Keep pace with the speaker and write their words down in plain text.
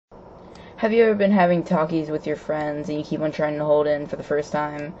Have you ever been having talkies with your friends and you keep on trying to hold in for the first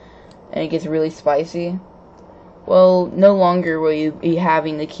time and it gets really spicy? Well, no longer will you be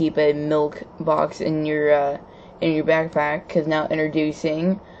having to keep a milk box in your backpack, because now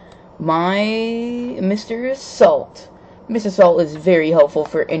introducing my Mr. Salt. Mr. Salt is very helpful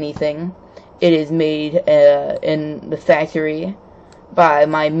for anything. It is made in the factory by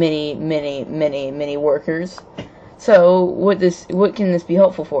my many workers. So, what can this be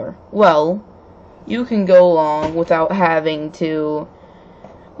helpful for? Well, you can go along without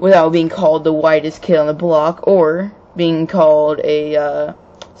being called the whitest kid on the block, or being called a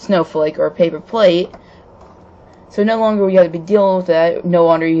snowflake or a paper plate. So no longer will you have to be dealing with that. No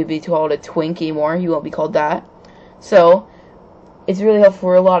longer you'll be called a twink anymore. You won't be called that. So, it's really helpful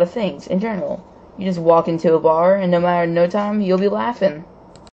for a lot of things in general. You just walk into a bar, and no time, you'll be laughing.